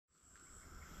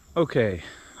Okay,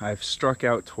 I've struck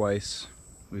out twice.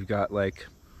 We've got like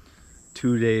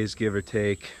 2 days, give or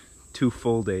take, 2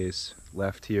 full days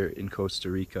left here in Costa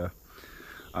Rica.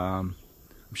 I'm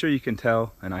sure you can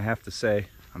tell, and I have to say,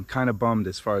 I'm kind of bummed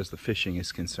as far as the fishing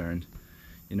is concerned.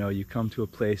 You know, you come to a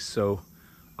place so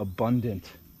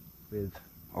abundant with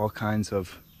all kinds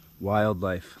of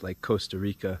wildlife like Costa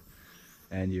Rica,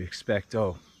 and you expect,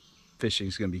 oh,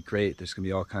 fishing's gonna be great, there's gonna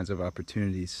be all kinds of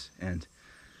opportunities, and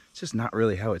it's just not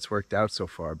really how it's worked out so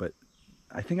far. But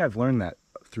I think I've learned that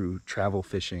through travel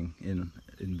fishing in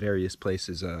various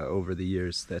places over the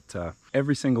years, that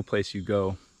every single place you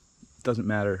go, doesn't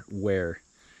matter where,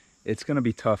 it's going to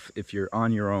be tough if you're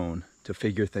on your own to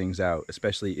figure things out,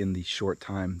 especially in the short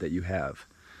time that you have.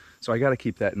 So I got to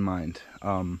keep that in mind.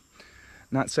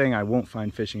 Not saying I won't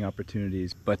find fishing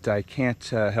opportunities, but I can't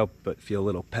help but feel a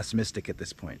little pessimistic at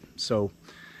this point. So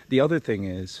the other thing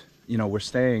is, you know, we're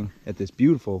staying at this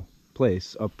beautiful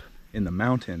place up in the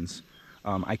mountains.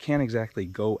 I can't exactly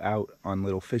go out on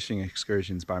little fishing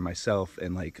excursions by myself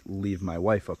and like leave my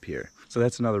wife up here. So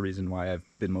that's another reason why I've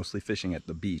been mostly fishing at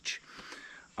the beach,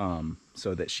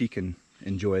 so that she can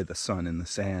enjoy the sun and the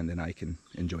sand and I can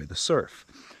enjoy the surf.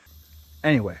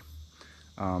 Anyway,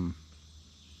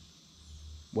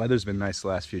 weather's been nice the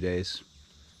last few days,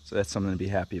 so that's something to be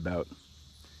happy about.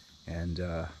 And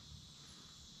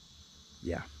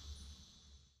yeah.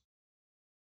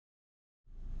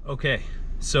 Okay,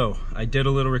 so I did a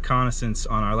little reconnaissance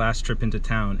on our last trip into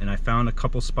town, and I found a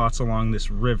couple spots along this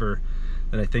river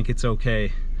that I think it's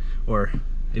okay, or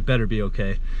it better be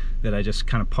okay, that I just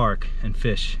kind of park and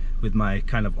fish with my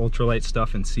kind of ultralight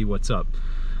stuff and see what's up.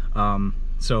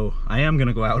 So I am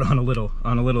gonna go out on a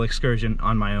little excursion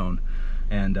on my own,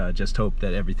 and just hope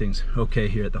that everything's okay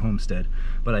here at the homestead.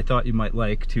 But I thought you might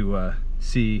like to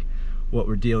see what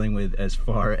we're dealing with as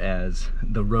far as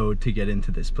the road to get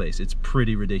into this place. It's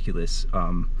pretty ridiculous.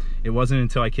 It wasn't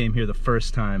until I came here the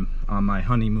first time on my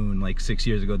honeymoon like 6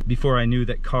 years ago, before I knew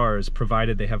that cars,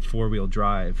 provided they have four-wheel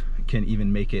drive, can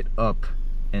even make it up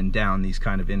and down these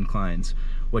kind of inclines.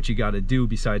 What you got to do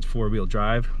besides four-wheel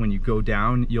drive, when you go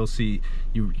down, you'll see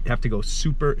you have to go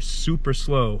super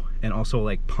slow, and also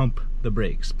like pump the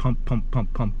brakes.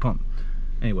 Pump.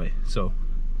 Anyway, so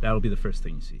that'll be the first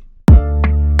thing you see.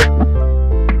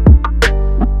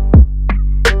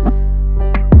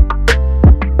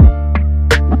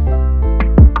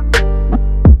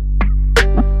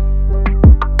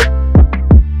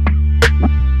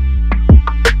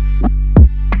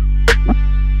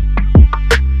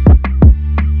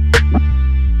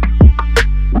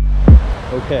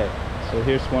 Okay, so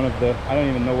here's one of the, I don't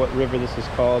even know what river this is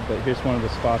called, but here's one of the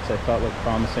spots I thought looked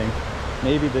promising.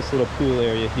 Maybe this little pool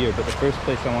area here, but the first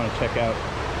place I want to check out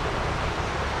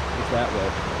is that way.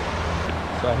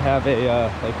 So I have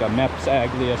a like a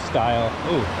Mepsaglia style,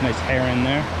 ooh, nice heron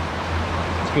there.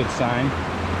 It's a good sign.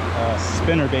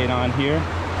 Spinnerbait on here.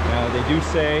 Now they do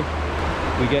say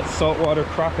we get saltwater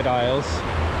crocodiles,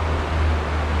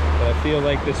 but I feel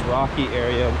like this rocky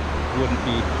area wouldn't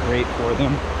be great for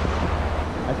them.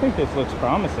 I think this looks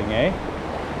promising, eh?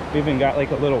 We even got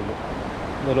like a little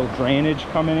drainage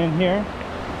coming in here.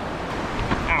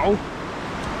 Ow!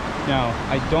 Now,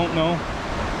 I don't know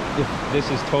if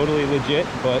this is totally legit,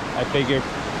 but I figure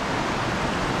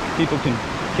people can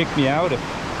kick me out if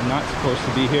I'm not supposed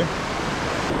to be here.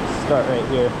 Start right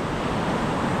here.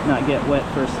 Not get wet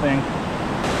first thing.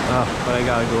 Oh, but I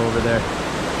gotta go over there.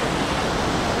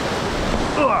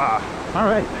 Ugh! All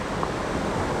right.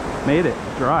 Made it.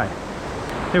 Dry.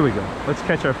 Here we go. Let's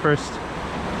catch our first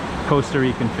Costa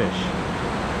Rican fish.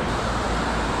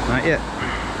 Not yet.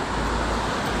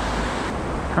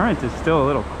 Current is still a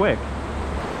little quick.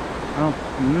 I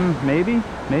don't,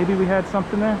 maybe we had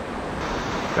something there.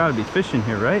 Gotta be fishing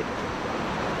here, right?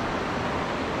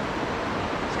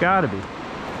 It's gotta be.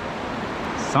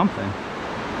 Something.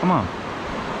 Come on.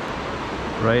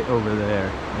 Right over there,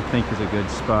 I think is a good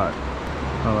spot.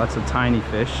 Oh, that's a tiny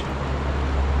fish.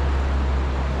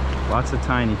 Lots of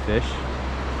tiny fish.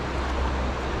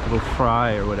 Little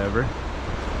fry or whatever.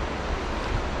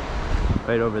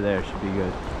 Right over there should be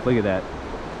good. Look at that.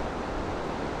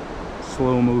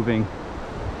 Slow moving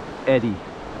eddy.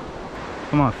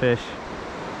 Come on, fish.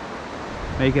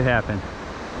 Make it happen.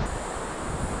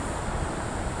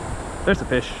 There's a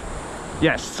fish.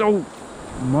 Yes, so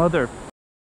mother.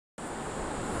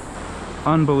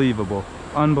 Unbelievable.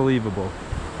 Unbelievable.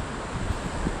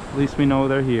 At least we know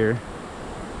they're here.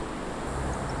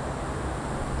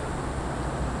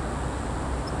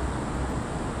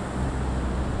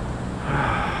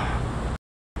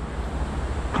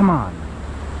 Come on.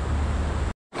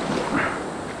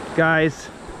 Guys,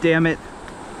 damn it.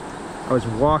 I was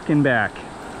walking back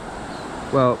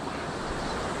Well,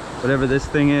 whatever this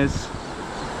thing is,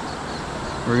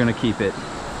 we're gonna keep it,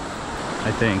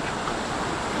 I think.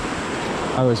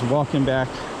 I was walking back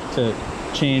to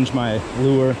change my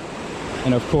lure,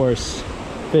 and of course,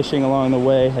 fishing along the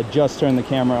way, had just turned the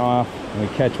camera off, and we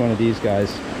catch one of these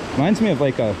guys. Reminds me of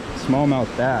like a smallmouth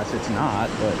bass. It's not,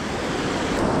 but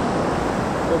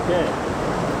okay.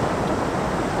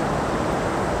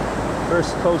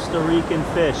 First Costa Rican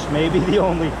fish, maybe the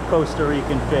only Costa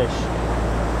Rican fish.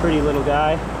 Pretty little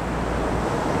guy.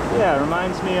 Yeah, it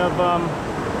reminds me of a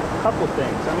couple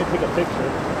things. I'm gonna take a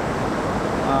picture.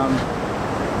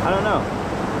 I don't know.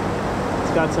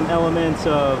 It's got some elements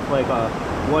of like a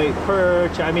white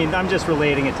perch. I mean, I'm just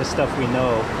relating it to stuff we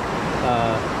know.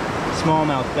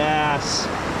 Smallmouth bass.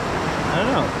 I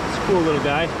don't know. It's a cool little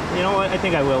guy. You know what? I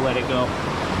think I will let it go.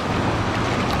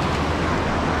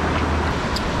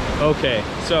 Okay,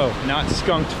 so not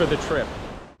skunked for the trip.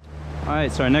 All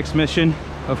right, so our next mission,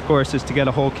 of course, is to get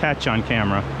a whole catch on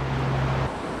camera.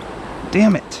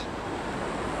 Damn it.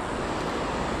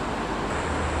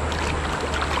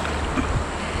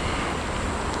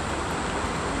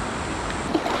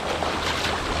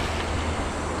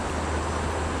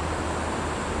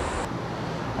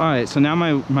 All right, so now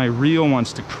my reel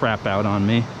wants to crap out on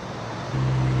me.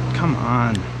 Come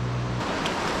on.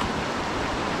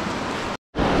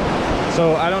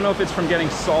 So I don't know if it's from getting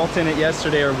salt in it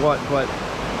yesterday or what, but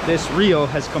this reel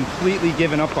has completely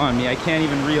given up on me. I can't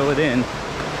even reel it in.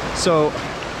 So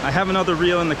I have another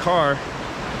reel in the car,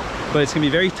 but it's gonna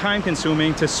be very time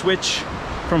consuming to switch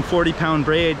from 40-pound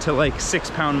braid to like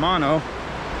 6-pound mono.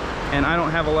 And I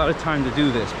don't have a lot of time to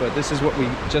do this, but this is what we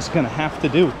just gonna have to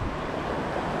do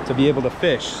to be able to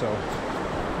fish. So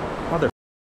mother.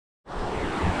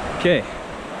 Okay.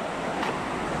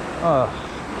 I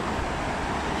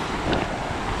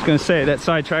was gonna say that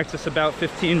sidetracks us about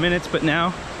 15 minutes, but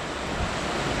now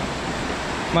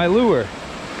my lure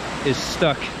is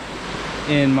stuck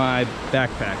in my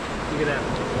backpack. Look at that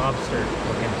lobster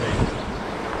looking thing.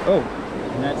 Oh,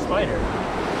 and that spider.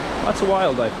 Lots of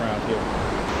wildlife around here.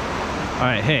 All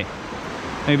right, hey,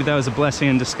 maybe that was a blessing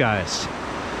in disguise.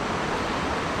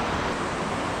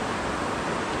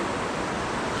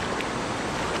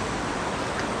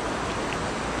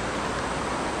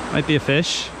 Might be a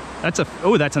fish. That's a,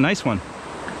 oh, that's a nice one.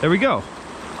 There we go.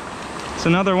 It's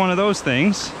another one of those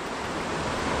things.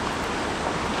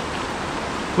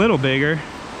 Little bigger.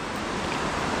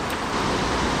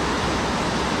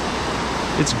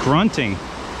 It's grunting.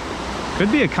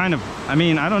 Could be a kind of, I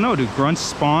mean, I don't know, do grunts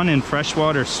spawn in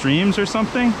freshwater streams or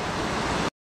something?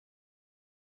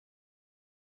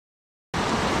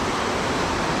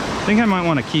 I think I might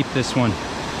want to keep this one.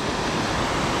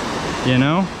 You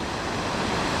know?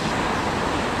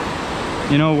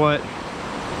 You know what?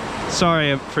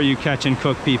 Sorry for you catch and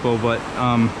cook people, but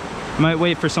I might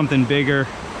wait for something bigger,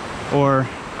 or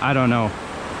I don't know.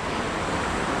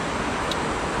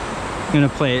 I'm gonna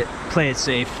play it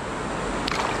safe.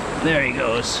 There he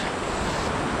goes.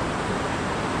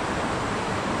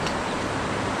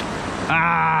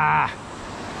 Ah!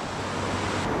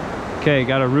 Okay,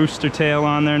 got a rooster tail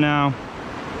on there now.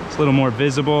 It's a little more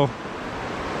visible.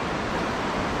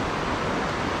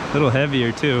 A little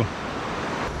heavier too.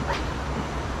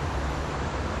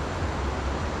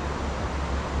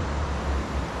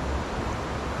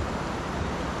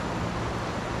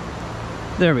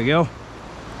 There we go. I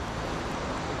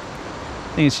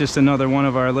think it's just another one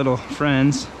of our little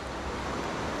friends.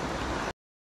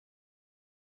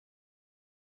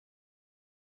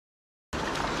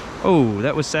 Oh,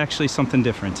 that was actually something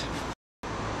different.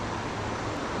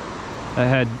 That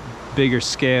had bigger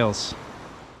scales.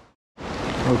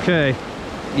 Okay,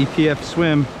 EPF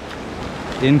swim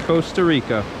in Costa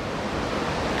Rica.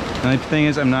 The thing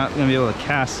is, I'm not gonna be able to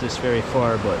cast this very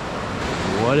far, but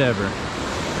whatever.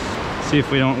 See if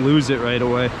we don't lose it right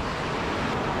away.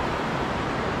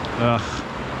 Ugh,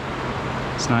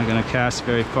 it's not gonna cast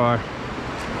very far.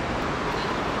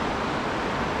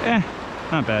 Eh,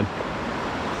 not bad.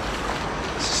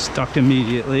 Stuck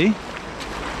immediately.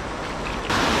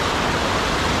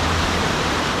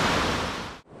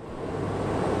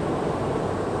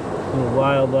 A little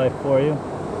wildlife for you.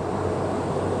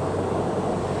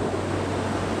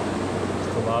 It's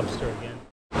the lobster again.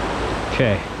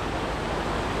 Okay.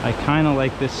 I kind of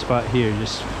like this spot here,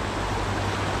 just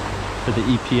for the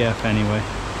EPF anyway.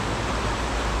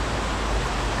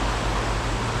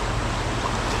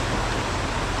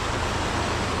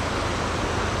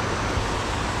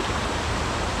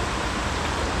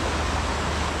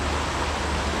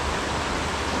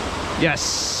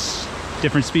 Yes!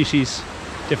 Different species.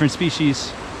 Different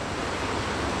species.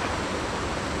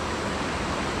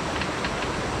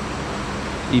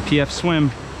 EPF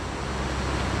swim.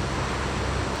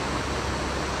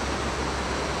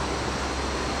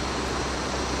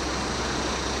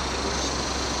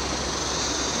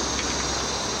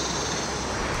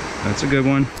 That's a good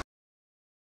one.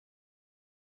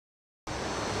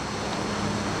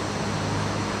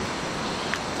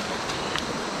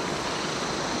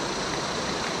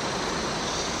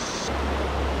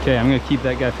 Okay, I'm gonna keep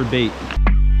that guy for bait.